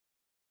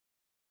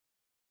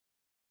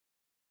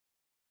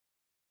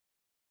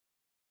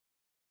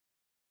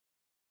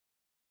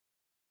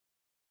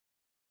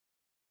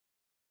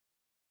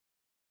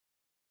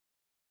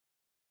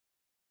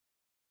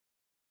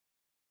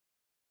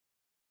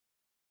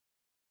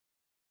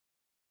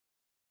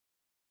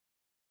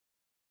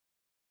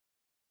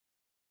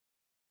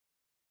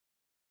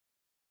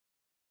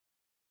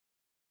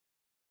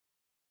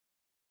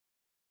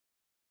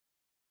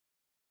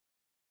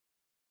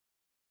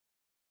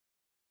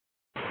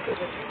and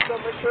the tubes on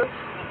my shirt.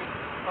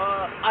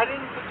 I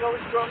didn't think I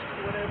was drunk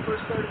when I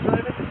first started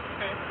driving.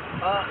 Okay.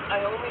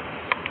 I only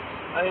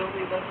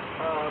left.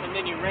 And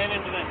then you ran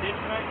into that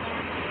ditch right there?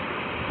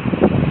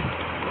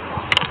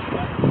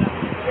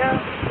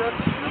 Yeah, that's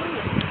true.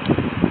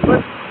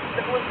 But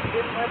it was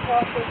in my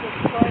process of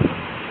trying to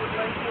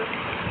relinquish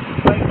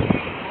my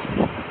keys.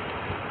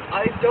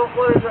 I don't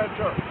want to drive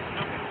drunk.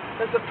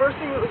 That's the first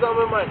thing that was on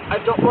my mind.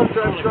 I don't want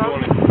to drive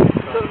drunk.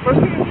 So the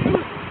first thing I do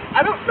is,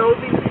 I don't know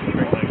these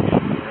people.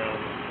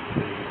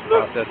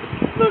 Look,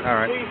 All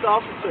right. police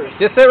officers.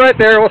 Just sit right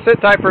there. We'll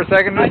sit tight for a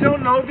second. I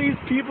don't know these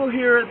people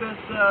here at this,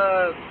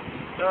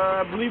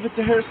 I believe it's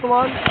a hair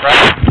salon.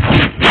 Right.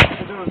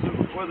 Those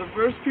were the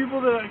first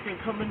people that I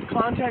could come in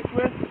contact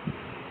with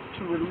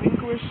to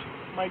relinquish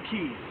my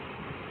keys.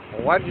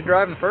 Well, why did you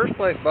drive in the first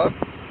place, Bub?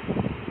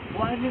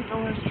 Well, I didn't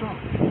know I was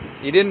drunk.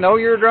 You didn't know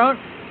you were drunk?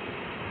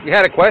 You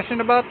had a question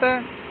about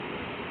that?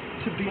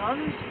 To be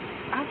honest,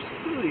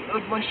 absolutely.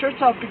 Like, my shirt's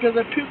off because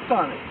I puked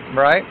on it.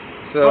 Right.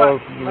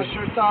 So But my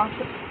shirt's off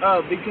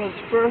because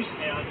first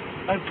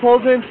I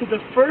pulled into the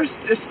first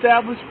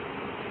establishment.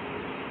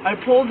 I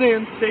pulled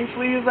in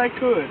safely as I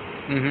could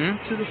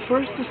to the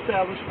first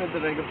establishment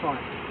that I could find.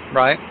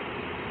 Right.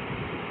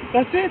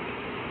 That's it.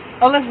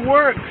 I left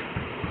work.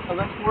 And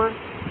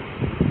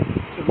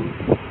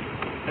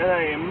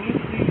I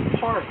immediately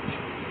parked.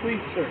 Please,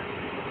 sir.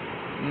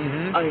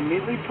 I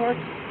immediately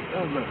parked.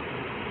 Oh, no.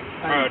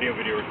 Our audio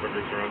video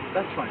recorders are on.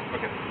 That's fine.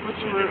 Okay. Put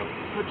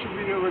your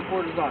video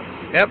recorders on.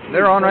 Yep,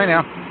 they're on right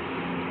now.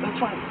 That's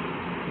fine.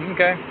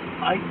 Okay.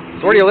 I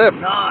So where do you live?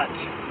 not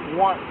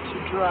want to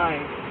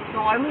drive.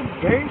 No, I live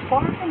very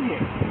far from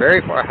here.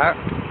 Very far.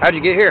 How'd you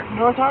get here?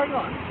 North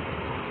Argonne.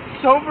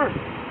 Sober.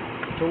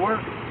 To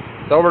work.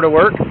 Sober to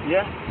work?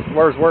 Yes.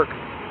 Where's work?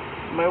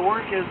 My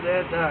work is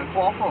at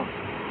Qualphone.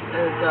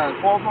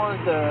 Qualphone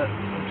is the...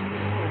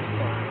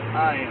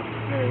 I am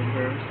very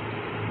embarrassed.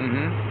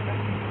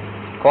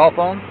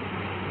 Qualphone?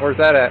 Where's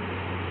that at?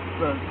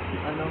 Look,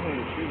 I know how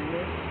you're treating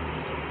this.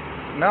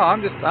 No,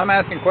 I'm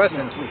asking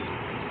questions. No, please.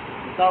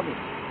 Stop it.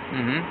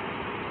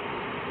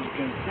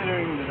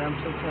 Considering that I'm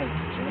some kind of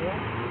general,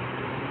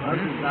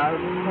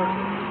 undesirable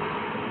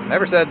person.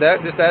 Never said that,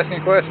 just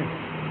asking a question.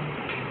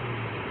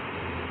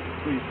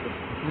 Please, sir.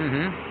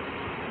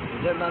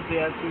 Is that not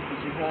the attitude that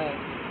you had?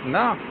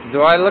 No.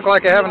 Do I look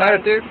like I have an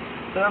attitude?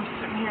 That I'm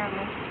sitting here in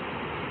this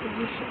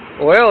position.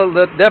 Well,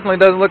 that definitely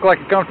doesn't look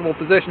like a comfortable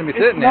position to be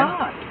sitting in. It's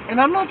not. And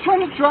I'm not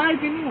trying to drive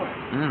anywhere.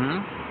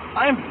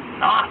 I am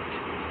not.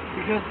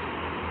 Because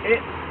it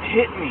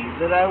hit me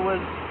that I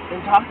was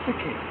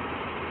intoxicated.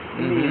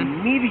 In the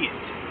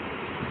immediate,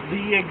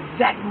 the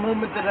exact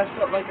moment that I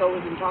felt like I was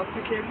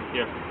intoxicated,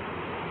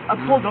 I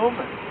pulled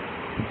over.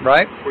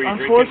 Right. Were you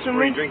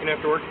Unfortunately, drinking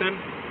after work then?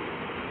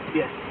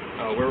 Yes.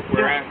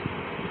 Where at?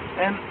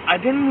 And I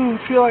didn't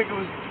even feel like it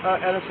was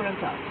at a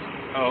friend's house.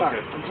 Oh, sorry.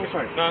 okay. I'm so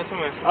sorry. No, it's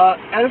okay.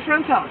 At a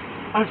friend's house.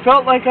 I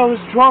felt like I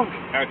was drunk.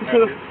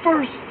 After? The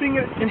first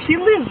thing, and he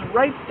lives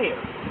right there.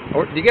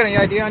 Oh, do you get any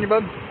ID on you,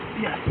 bud?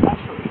 Yes,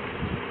 absolutely.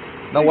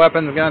 No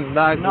weapons, guns,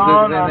 knives,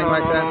 anything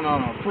like that?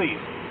 No,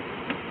 please.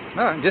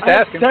 No, just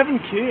I asking. have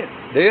 7 kids.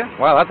 Do you?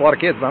 Wow, that's a lot of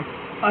kids, bud.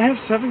 I have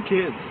 7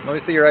 kids. Let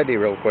me see your ID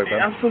real quick,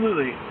 bud.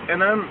 Absolutely.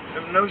 And I'm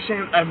no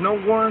shame. I have no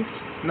warrants,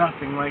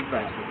 nothing like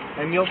that.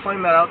 And you'll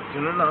find that out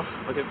soon enough.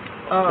 Okay.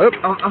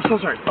 I'm so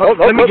sorry.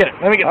 Let me get it.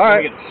 Let me get it. All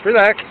right, just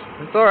relax.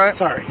 It's all right.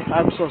 Sorry.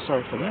 I'm so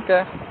sorry for that.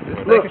 Okay.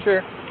 Just making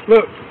sure.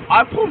 Look,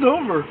 I pulled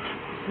over.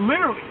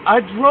 Literally,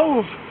 I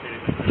drove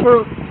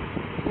for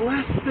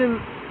less than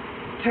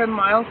 10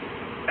 miles,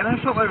 and I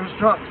felt like I was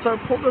drunk. So I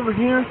pulled over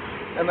here,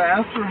 and I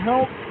asked for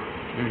help.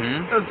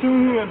 As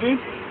soon as I did,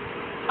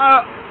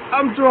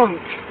 I'm drunk.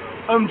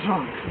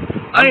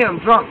 I am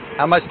drunk.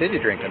 How much did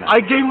you drink tonight? I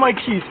gave my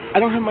keys. I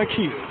don't have my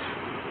keys.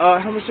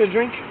 How much did I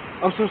drink?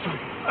 I'm so sorry.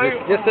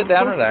 Just sit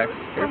down and relax.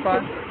 You're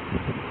fine.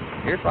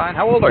 You're fine.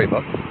 How old are you,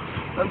 bud?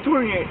 I'm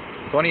 28.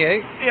 28?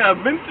 Yeah,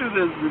 I've been through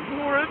this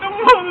before. I don't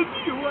want a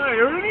DUI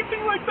or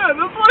anything like that.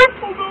 That's why I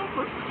pulled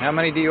over. How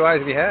many DUIs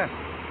have you had?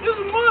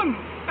 Just one.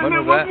 And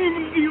it wasn't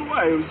even a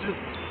DUI. It was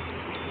just...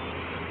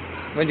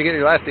 When did you get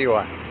your last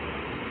DUI?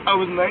 I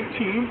was 19,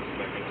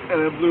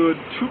 and I blew a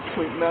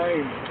 2.9.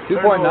 2.9?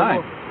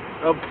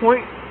 A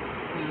 .029.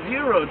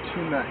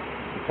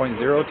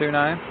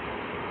 0.029?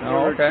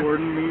 Oh, okay.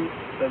 Recording me.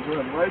 That's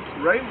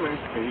right in my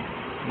face.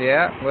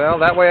 Yeah,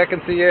 well, that way I can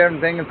see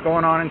everything that's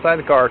going on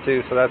inside the car,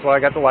 too, so that's why I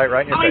got the light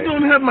right in your face. I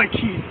don't have my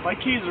keys. My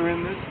keys are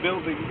in this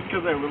building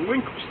because I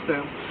relinquished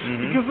them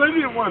because I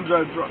didn't want to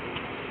drive drunk.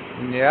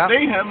 Yeah.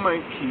 They have my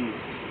keys.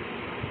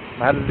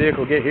 How did the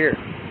vehicle get here?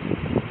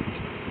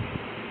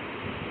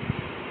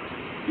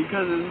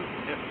 Because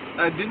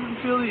I didn't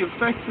feel the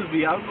effects of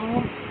the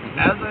alcohol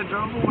as I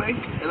drove away.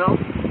 You know,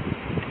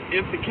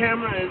 if the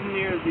camera is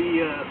near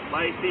the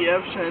light the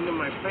F shined in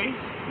my face,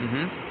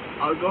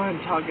 I'll go ahead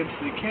and talk into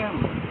the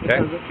camera.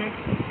 Okay. Okay?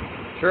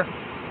 Sure.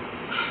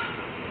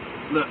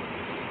 Look,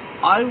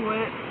 I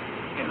went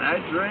and I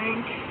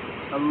drank.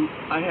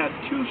 I had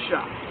 2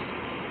 shots.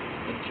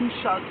 2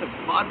 shots of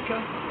vodka,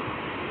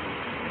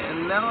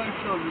 and now I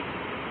feel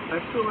I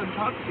feel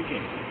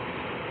intoxicated.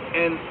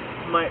 And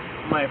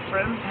my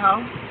friend's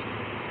house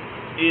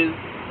is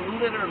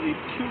literally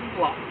 2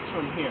 blocks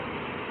from here.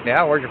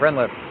 Yeah, where's your friend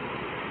live?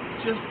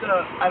 Just,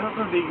 I don't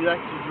know the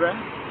exact address,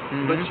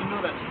 but Mhm. you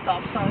know that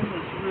stop sign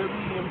is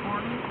really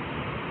important?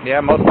 Yeah,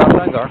 most stop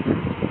signs are.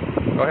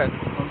 Go ahead.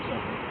 I'm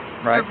sorry.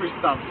 Right. Every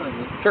stop sign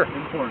is Sure.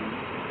 important.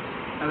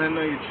 And I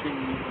know you're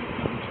treating me like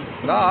I'm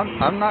just No,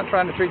 I'm not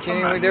trying to treat you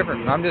I'm any not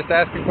different. an I'm just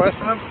asking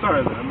questions. I'm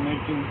sorry that I'm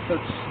making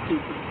such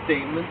stupid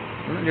statements.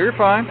 You're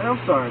fine. And I'm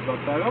sorry about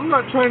that. I'm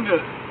not trying to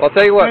Well, I'll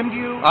tell you what. offend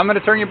you. I'm going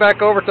to turn you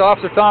back over to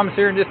Officer Thomas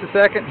here in just a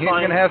second. He's Fine,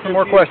 going to have some if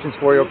more questions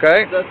for you,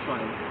 okay? That's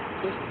fine.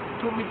 Just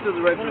put me to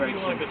the right One of you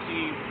direction. want to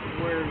see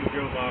where we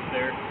drove off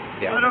there.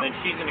 Yeah. And then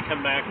she's going to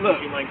come back Look,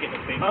 and she might get in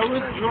a favor. I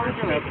was drunk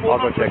and I I'll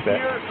pulled go over check that.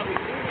 here. I mean,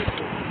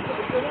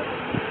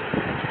 seriously.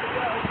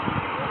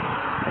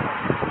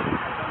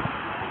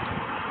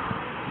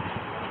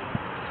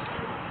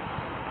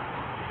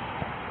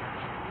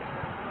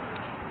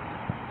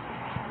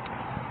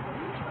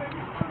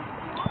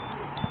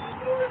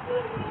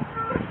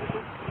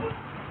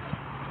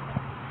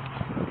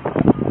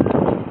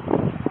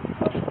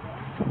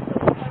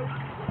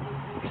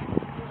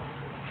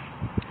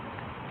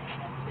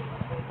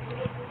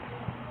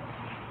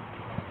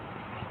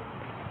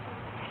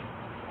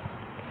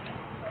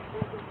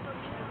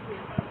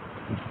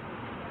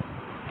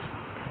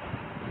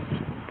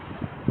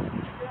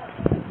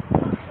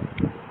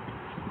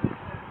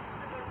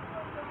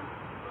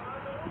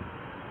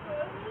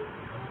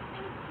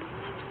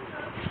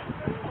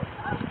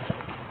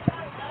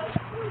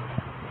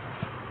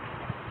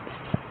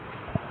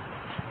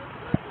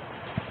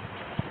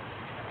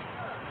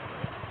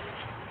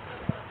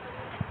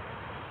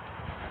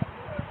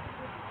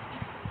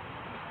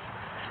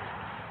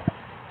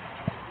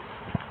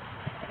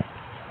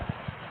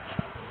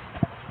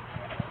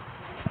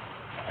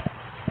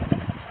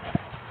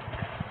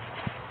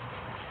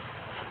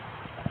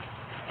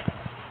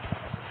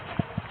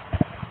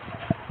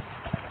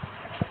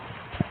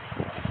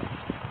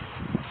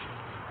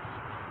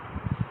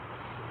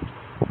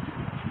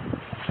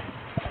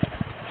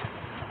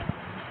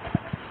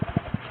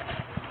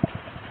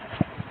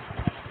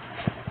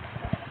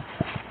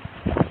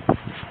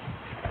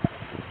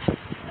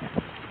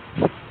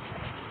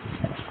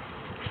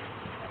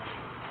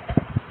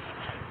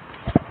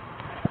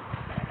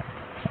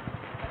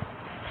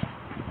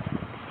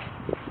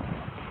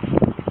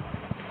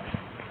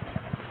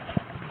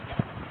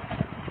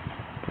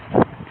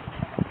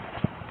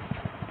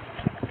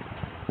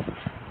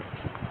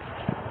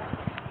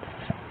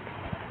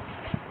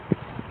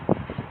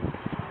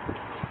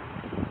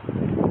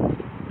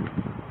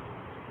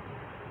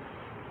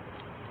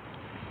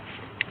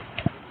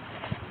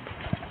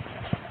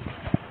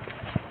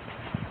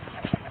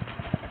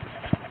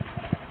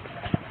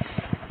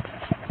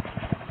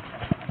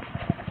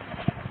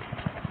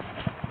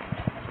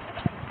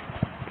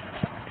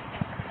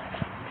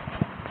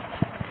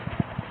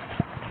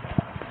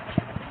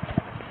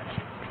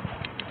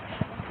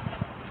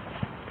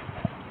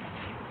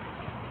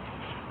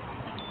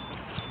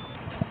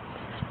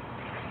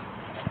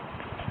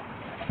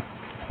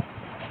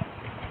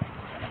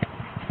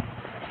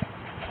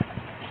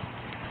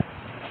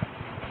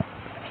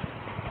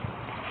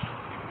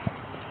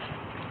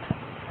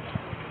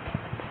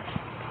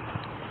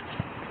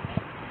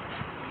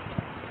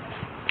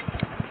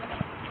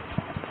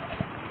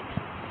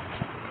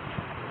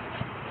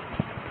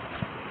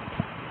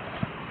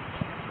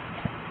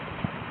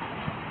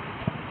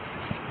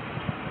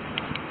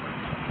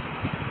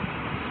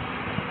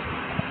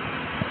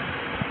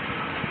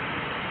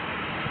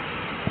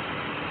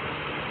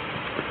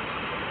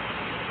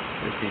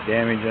 There's the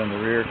damage on the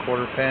rear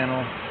quarter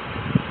panel.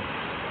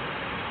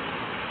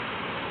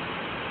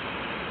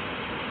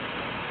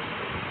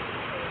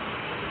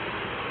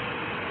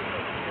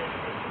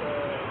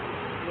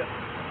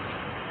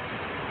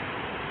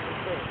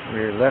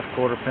 Rear left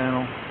quarter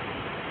panel.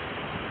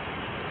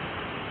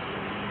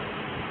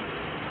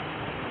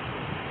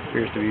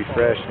 Appears to be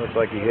fresh. Looks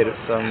like he hit it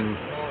some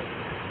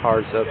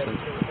hard substance.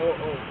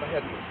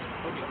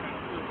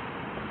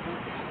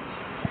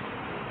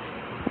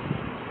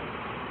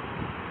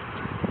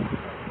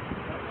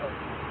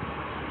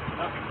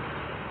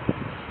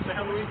 So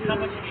how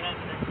much have you had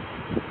today?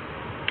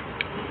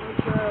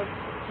 It's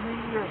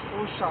 3 or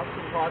 4 shots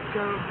of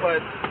vodka, but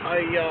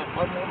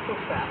I'm also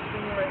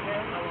fasting right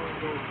now. How long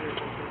ago is it?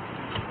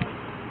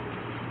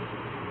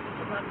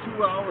 About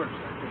 2 hours,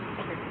 I think.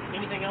 Okay.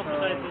 Anything else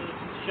besides the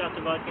shots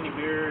of vodka, any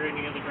beer,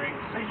 any other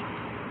drinks?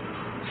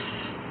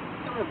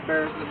 I'm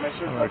embarrassed at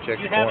myself. I'm going to check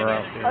You the have corner it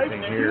out, see I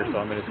anything do. here, so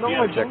I'm going to No, just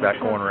I check don't. that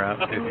corner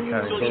out, see if you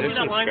kind of So you see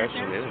that line right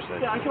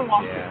there? Yeah, I can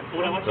walk it. Yeah,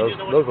 What I want you to do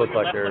is those put look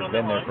your like left they've foot on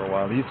been that there for a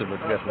line. while. These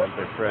look definitely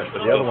they're fresh, but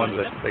the other ones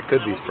that they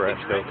could be fresh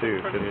still too.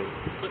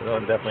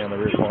 They're definitely on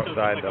the rear corner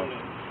side though.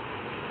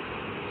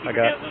 I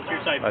got Yeah, that's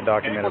your side. I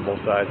documented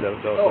both sides of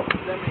it though. Oh,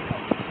 that may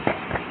help.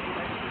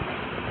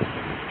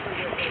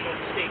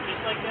 Stay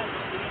just like that.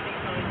 Don't do anything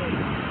kind of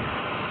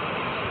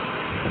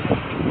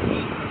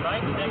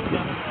 9 seconds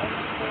down the line.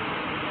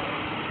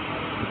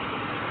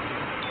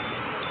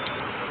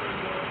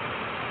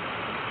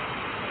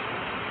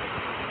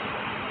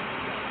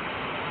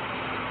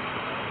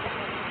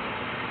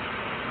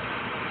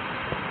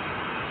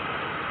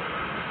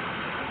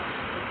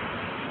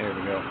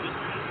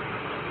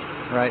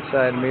 right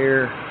side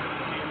mirror,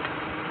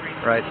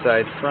 right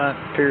side front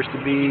appears to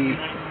be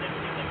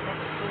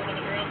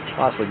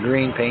possibly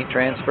green paint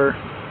transfer.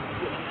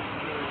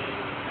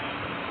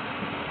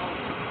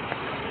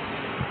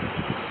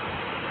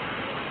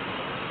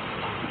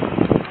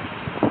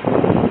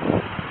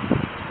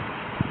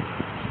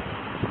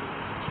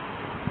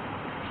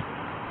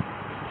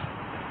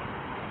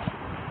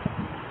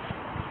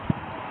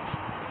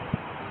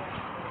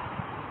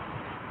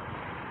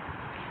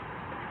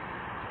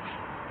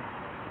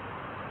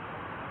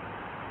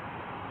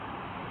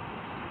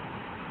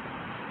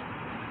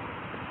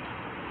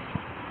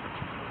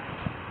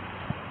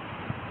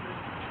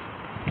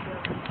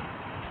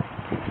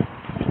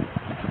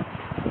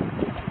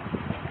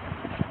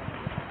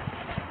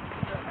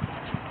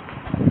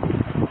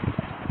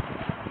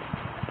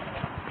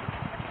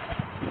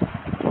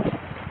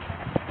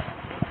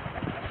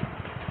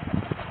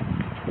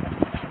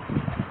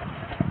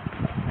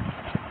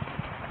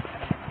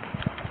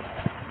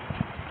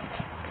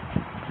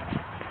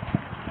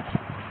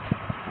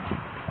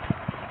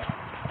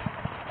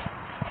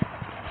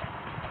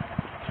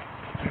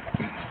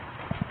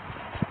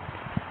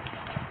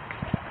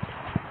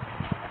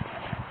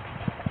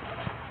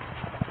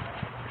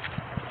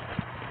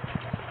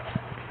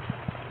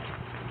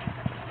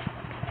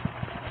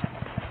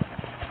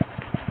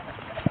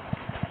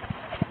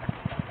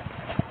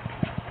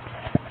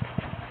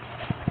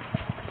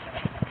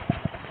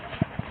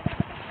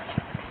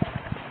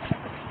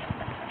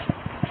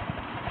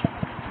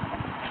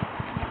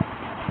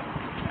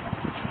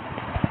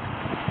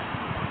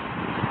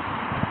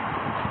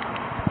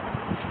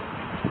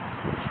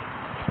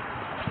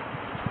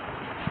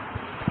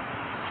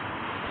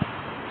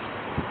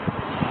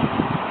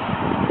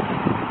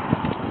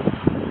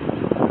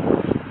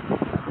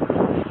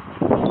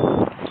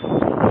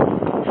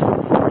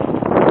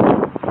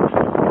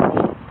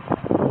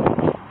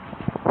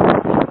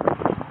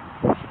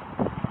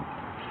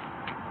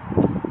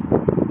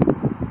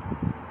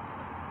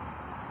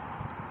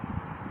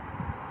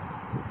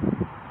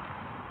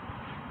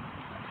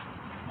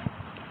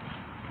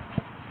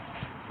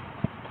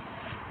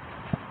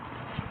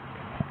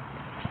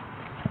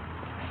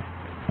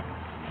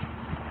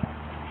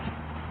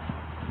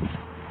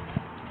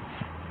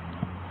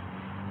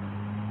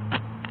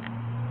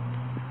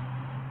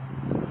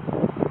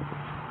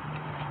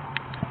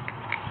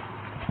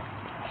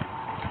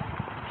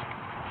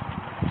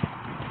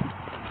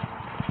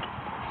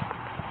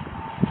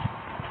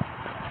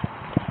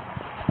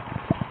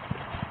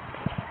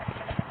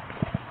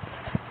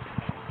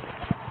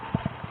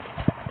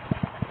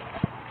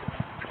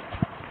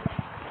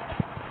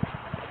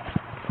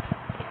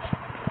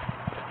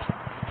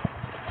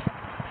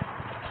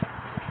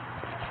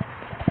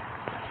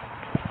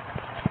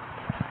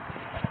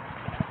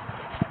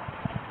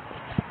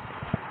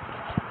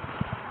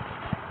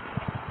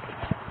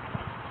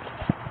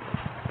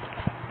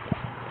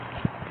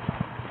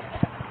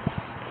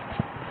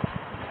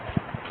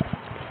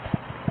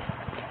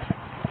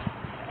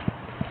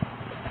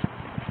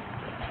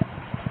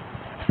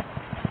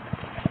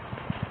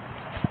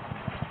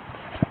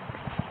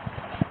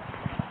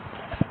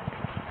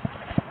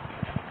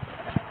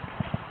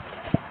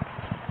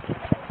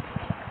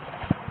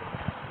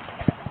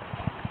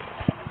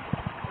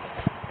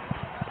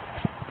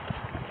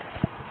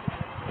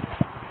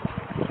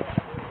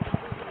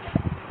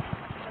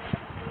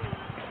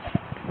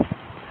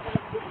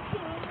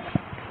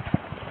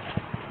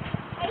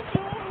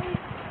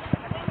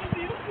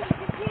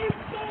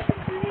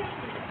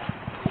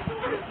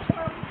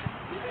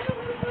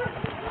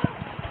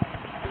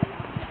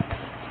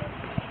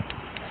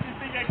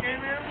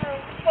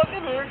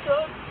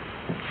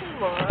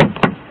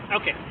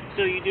 Okay,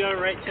 so you do have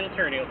a right to an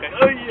attorney, okay?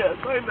 Oh, yes,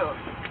 I know.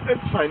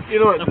 It's fine. You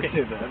don't have Okay.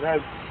 to say that.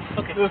 That's,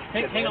 Okay, just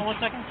hang on 1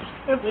 second.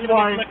 It's Let me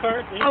fine. get my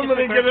card. I'm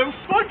gonna get a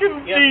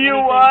fucking Yeah,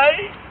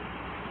 DUI.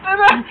 And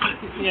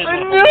Yeah, I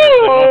no. knew.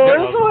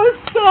 That's why I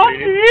stopped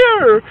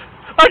here.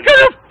 I could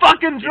have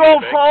fucking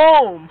drove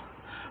home.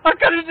 I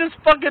could have just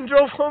fucking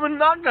drove home and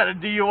not got a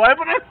DUI,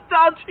 but I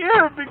stopped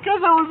here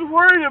because I was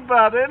worried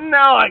about it, and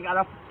now I got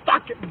a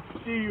fucking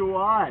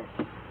DUI.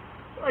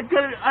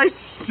 I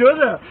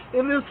shoulda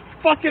in this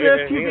fucking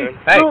SUV.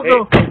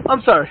 No,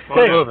 I'm sorry.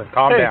 Hey, moving.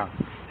 Calm down.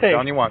 Hey.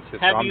 Telling you once,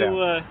 just calm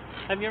down.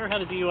 Have you ever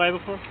had a DUI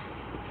before?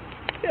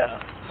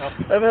 Yeah.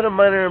 Okay. I've had a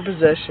minor in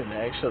possession,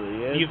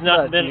 actually. It's You've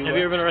not been. DUI. Have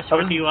you ever been arrested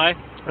for DUI?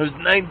 I was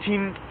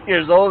 19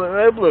 years old and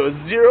I blew a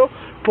 0.0.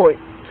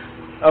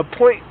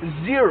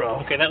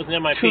 Okay, that was an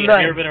MIP. 29. Have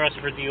you ever been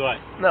arrested for DUI?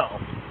 No.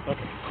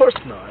 Okay. Of course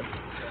not.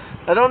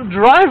 I don't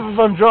drive if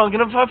I'm drunk,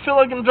 and if I feel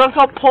like I'm drunk,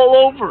 I'll pull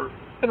over.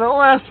 And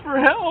I'll ask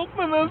for help,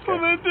 and that's what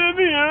I did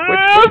here.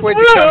 Which way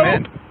did you come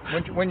in?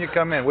 When you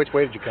come in, which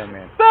way did you come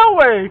in? That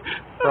way.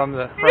 From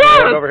the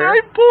Yes, road over here?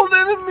 I pulled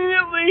in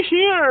immediately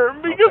here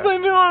because I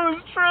knew I was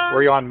drunk.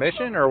 Were you on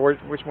mission, or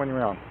which one were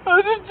you on? I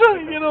was just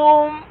trying to get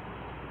home,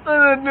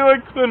 and I knew I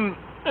couldn't.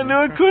 I knew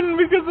I couldn't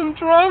because I'm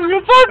drunk.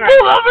 So I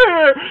pulled over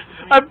here.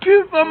 I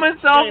puked on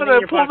myself, and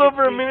I pulled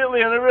over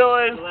immediately, and I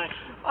realized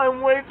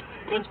I'm way.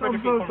 and spread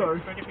I'm your feet so for sorry.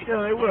 me. Spread your feet.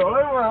 Yeah, I will.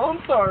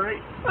 I'm sorry.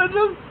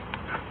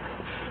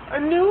 I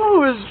knew I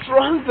was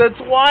drunk.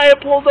 That's why I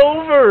pulled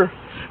over.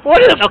 Why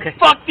the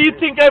fuck do you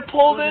think I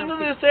pulled into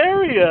this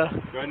area?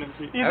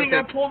 You think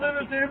I pulled in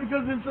this area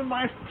because it's in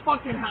my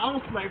fucking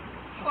house, my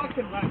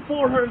fucking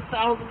 $400,000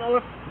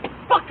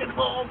 fucking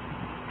home?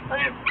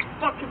 I didn't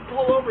fucking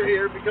pull over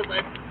here because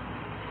I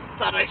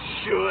thought I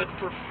should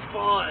for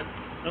fun.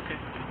 Okay.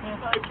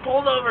 I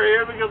pulled over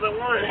here because I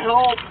wanted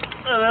help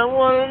and I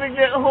wanted to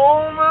get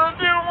home and I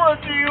didn't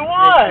want to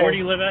DUI. Where do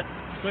you live at?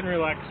 Go ahead and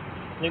relax.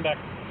 Lean back.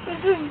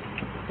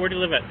 Where do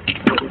you live at?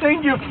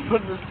 Thank you for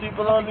putting the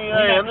seatbelt on me.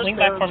 Lean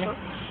back for me.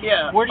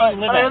 Yeah. Where do you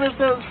live I at?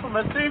 understand it's for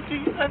my safety.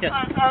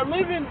 I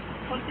live in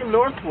fucking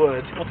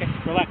Northwood. Okay,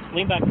 relax.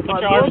 Lean back. Put My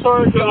your arms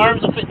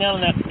arms will fit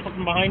down in that. Put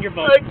them behind your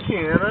butt. I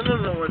can't. I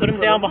don't know where Put to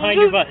them down behind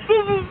your butt.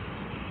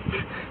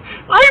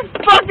 I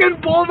fucking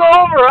pulled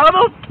over. How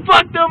the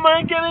fuck am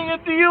I getting a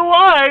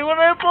DUI when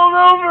I pulled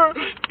over?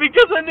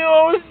 Because I knew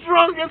I was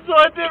drunk and so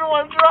I didn't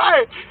want to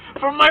drive.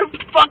 From my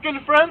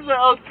fucking friend's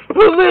house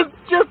who lives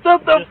just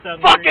up the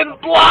fucking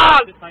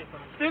block.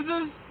 This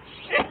is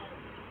shit.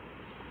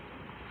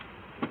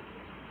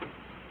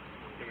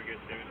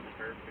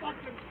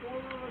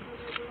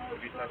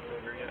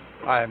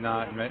 I have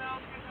not.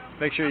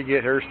 Make sure you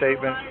get her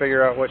statement,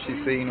 figure out what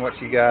she's seen, what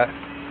she got.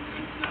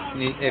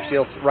 If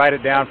she'll write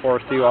it down for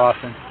us too,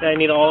 Austin. I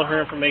need all of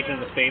her information in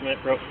the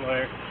statement, broke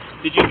flyer.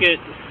 Did you get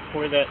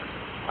where that?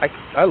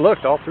 I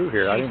looked all through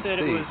here. I didn't said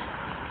see. It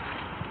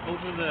was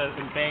over the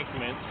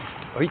embankment.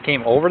 Oh, he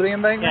came over the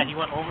embankment? Yeah, he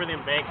went over the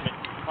embankment.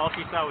 All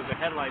she saw was the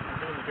headlights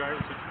and him in the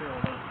driver's seat still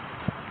on.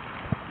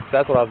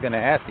 That's what I was going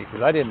to ask you,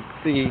 because I didn't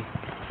see.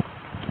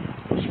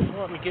 She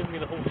won't let me give me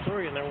the whole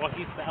story, and then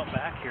he's out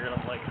back here, and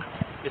I'm like,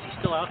 is he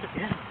still out there?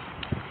 Yeah.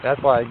 That's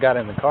why I got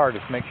in the car,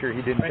 just to make sure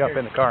he didn't jump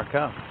in the car and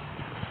come.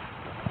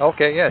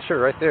 Okay, yeah,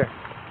 sure, right there.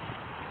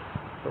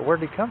 But where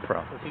did he come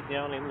from? Was he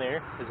down in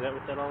there? Is that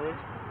what that all is?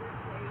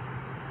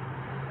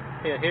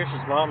 Yeah, here's his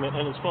vomit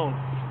and his phone.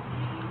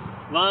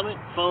 Vomit,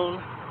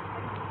 phone.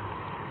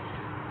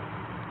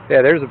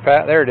 Yeah, there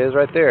it is,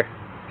 right there.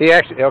 He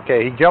actually,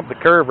 okay, he jumped the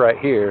curb right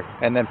here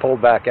and then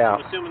pulled back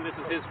out. I'm assuming this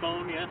is his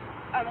phone, yeah?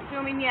 I'm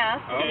assuming yes.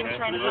 Okay. He was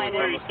trying to find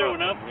Where it. he's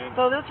throwing up?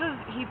 So this is,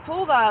 he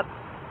pulled up,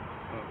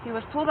 he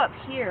was pulled up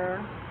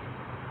here.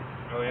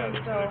 Oh yeah,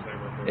 So,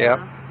 Yep.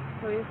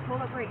 so he was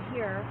pulled up right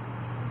here.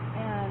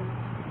 And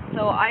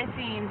so I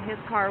seen his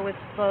car with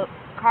the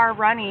car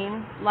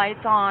running,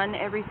 lights on,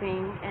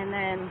 everything. And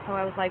then, so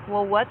I was like,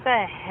 well, what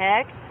the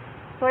heck?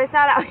 So I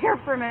sat out here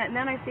for a minute and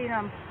then I seen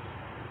him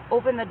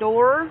open the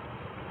door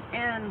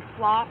and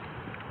flop.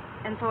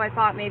 And so I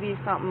thought maybe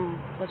something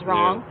was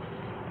wrong.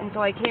 Yeah. And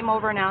so I came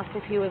over and asked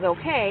if he was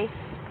okay.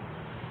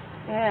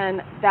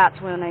 And that's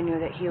when I knew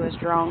that he was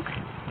drunk.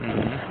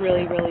 Mm-hmm.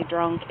 Really, really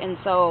drunk. And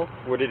so...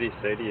 What did he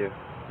say to you?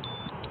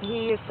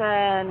 He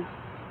said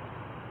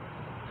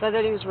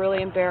that he was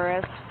really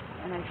embarrassed.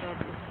 And I said,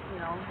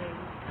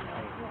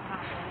 what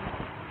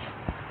happened?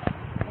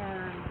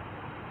 And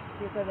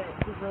he said that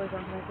he's really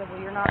drunk. And I said,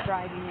 well, you're not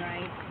driving,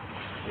 right?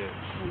 Yeah.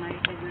 And I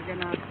said, you're going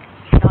to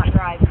not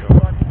drive. So I'm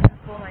going to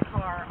pull my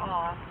car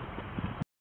off.